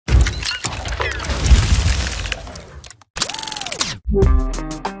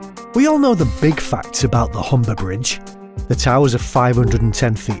We all know the big facts about the Humber Bridge. The towers are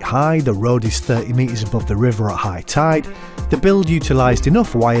 510 feet high, the road is 30 metres above the river at high tide, the build utilised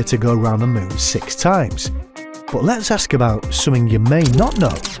enough wire to go around the moon 6 times. But let's ask about something you may not know.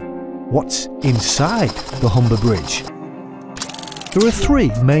 What's inside the Humber Bridge? There are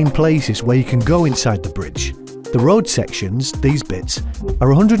 3 main places where you can go inside the bridge. The road sections, these bits, are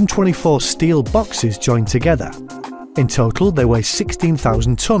 124 steel boxes joined together. In total they weigh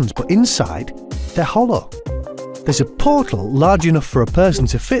 16,000 tonnes, but inside they're hollow. There's a portal large enough for a person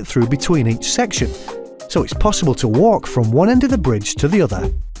to fit through between each section, so it's possible to walk from one end of the bridge to the other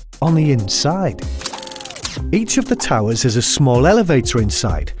on the inside. Each of the towers has a small elevator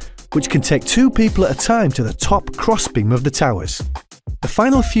inside, which can take 2 people at a time to the top crossbeam of the towers. The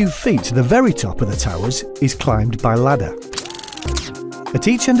final few feet to the very top of the towers is climbed by ladder. At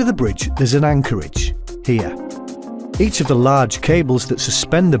each end of the bridge there's an anchorage, here. Each of the large cables that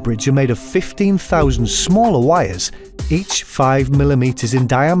suspend the bridge are made of 15,000 smaller wires, each 5mm in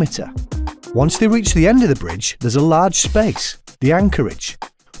diameter. Once they reach the end of the bridge, there's a large space, the anchorage,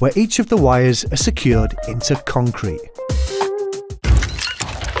 where each of the wires are secured into concrete.